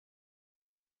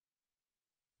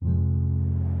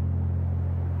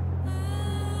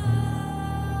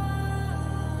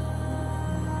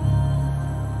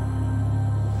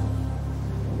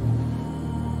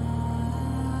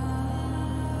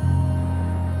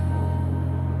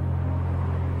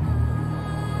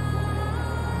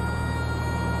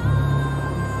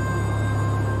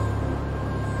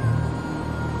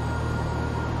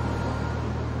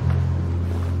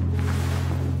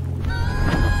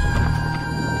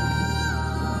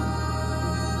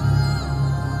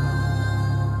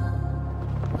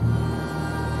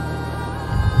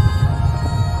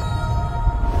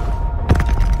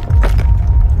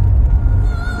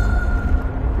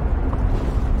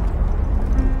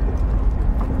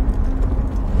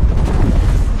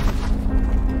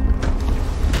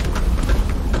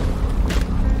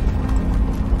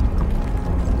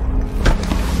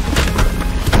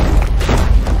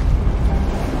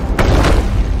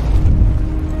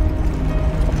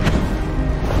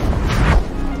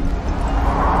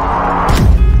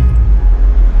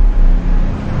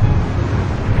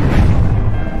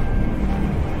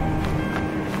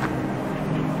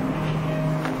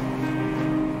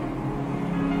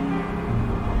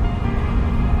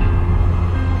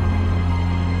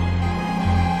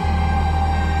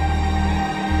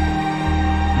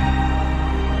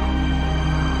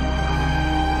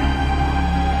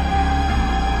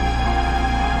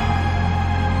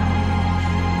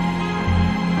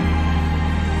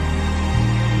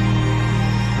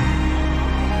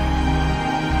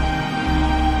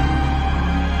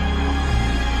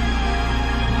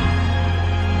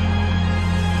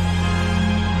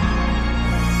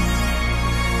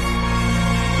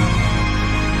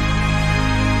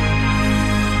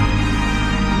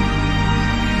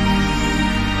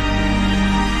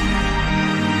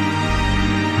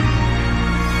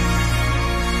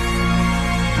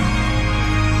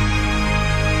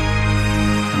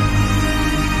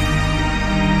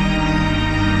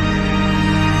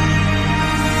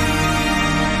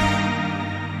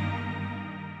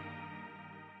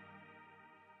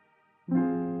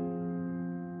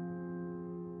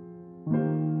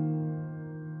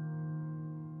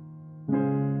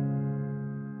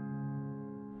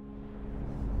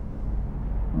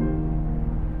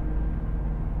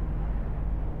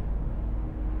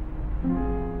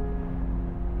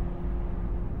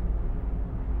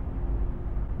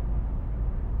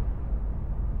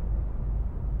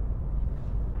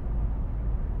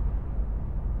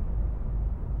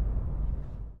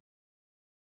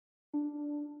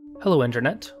Hello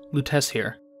Internet, Lutes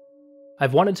here.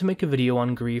 I've wanted to make a video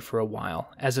on Gris for a while,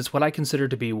 as it's what I consider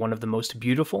to be one of the most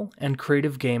beautiful and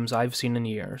creative games I've seen in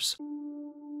years.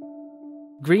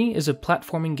 Gris is a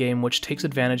platforming game which takes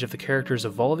advantage of the character's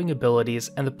evolving abilities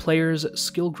and the player's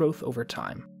skill growth over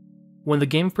time. When the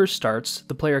game first starts,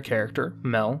 the player character,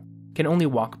 Mel, can only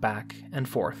walk back and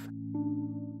forth.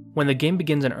 When the game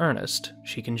begins in earnest,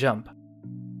 she can jump.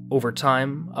 Over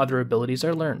time, other abilities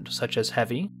are learned, such as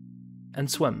heavy and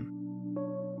swim.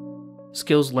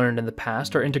 Skills learned in the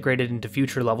past are integrated into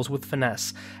future levels with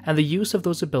finesse, and the use of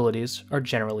those abilities are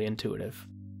generally intuitive.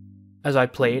 As I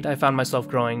played, I found myself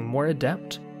growing more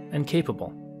adept and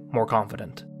capable, more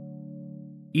confident.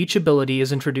 Each ability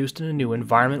is introduced in a new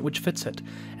environment which fits it,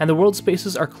 and the world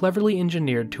spaces are cleverly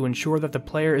engineered to ensure that the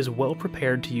player is well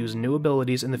prepared to use new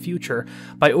abilities in the future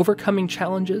by overcoming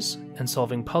challenges and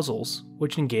solving puzzles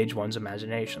which engage one's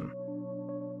imagination.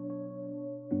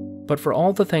 But for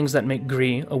all the things that make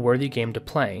Gris a worthy game to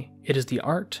play, it is the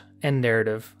art and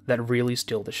narrative that really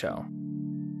steal the show.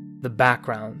 The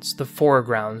backgrounds, the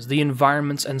foregrounds, the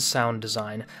environments and sound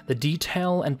design, the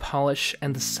detail and polish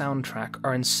and the soundtrack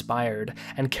are inspired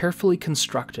and carefully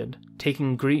constructed,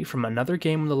 taking Gris from another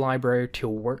game in the library to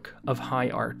a work of high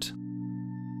art.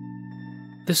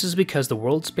 This is because the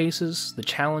world spaces, the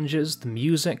challenges, the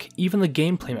music, even the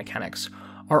gameplay mechanics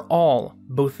are all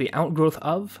both the outgrowth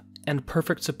of and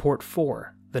perfect support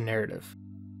for the narrative.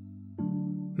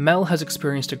 Mel has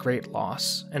experienced a great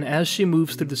loss, and as she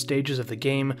moves through the stages of the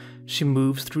game, she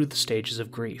moves through the stages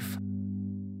of grief.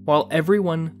 While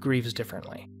everyone grieves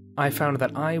differently, I found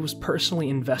that I was personally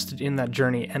invested in that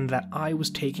journey and that I was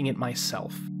taking it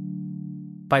myself.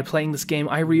 By playing this game,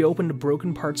 I reopened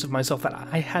broken parts of myself that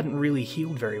I hadn't really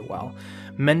healed very well,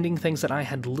 mending things that I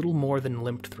had little more than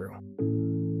limped through.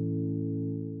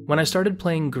 When I started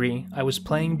playing Gris, I was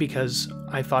playing because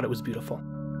I thought it was beautiful.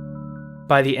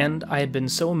 By the end, I had been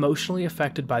so emotionally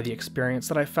affected by the experience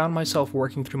that I found myself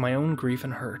working through my own grief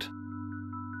and hurt.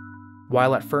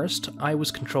 While at first I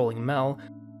was controlling Mel,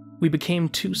 we became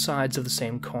two sides of the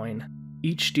same coin,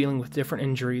 each dealing with different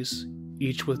injuries,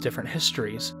 each with different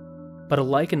histories, but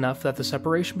alike enough that the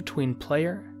separation between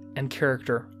player and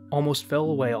character almost fell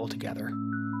away altogether.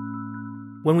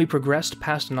 When we progressed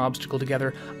past an obstacle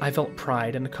together, I felt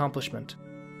pride and accomplishment.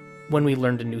 When we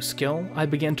learned a new skill, I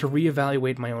began to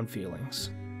reevaluate my own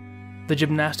feelings. The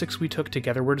gymnastics we took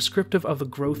together were descriptive of the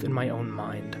growth in my own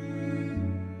mind.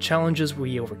 Challenges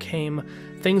we overcame,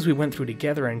 things we went through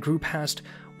together and grew past,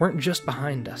 weren't just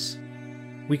behind us.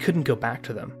 We couldn't go back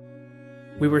to them.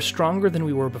 We were stronger than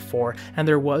we were before, and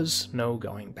there was no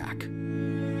going back.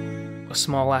 A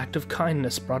small act of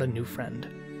kindness brought a new friend.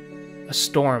 A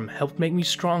storm helped make me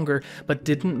stronger, but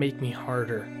didn't make me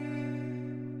harder.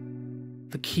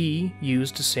 The key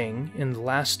used to sing in the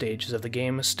last stages of the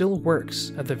game still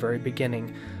works at the very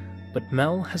beginning, but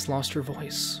Mel has lost her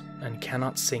voice and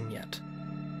cannot sing yet.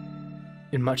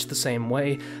 In much the same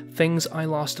way, things I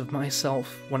lost of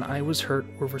myself when I was hurt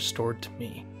were restored to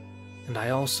me, and I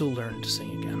also learned to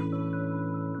sing again.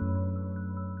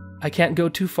 I can't go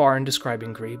too far in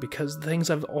describing Gris because the things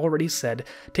I've already said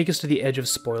take us to the edge of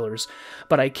spoilers,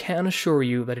 but I can assure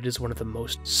you that it is one of the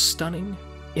most stunning,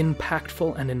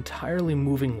 impactful, and entirely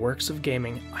moving works of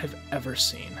gaming I've ever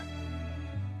seen,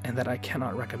 and that I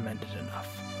cannot recommend it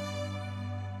enough.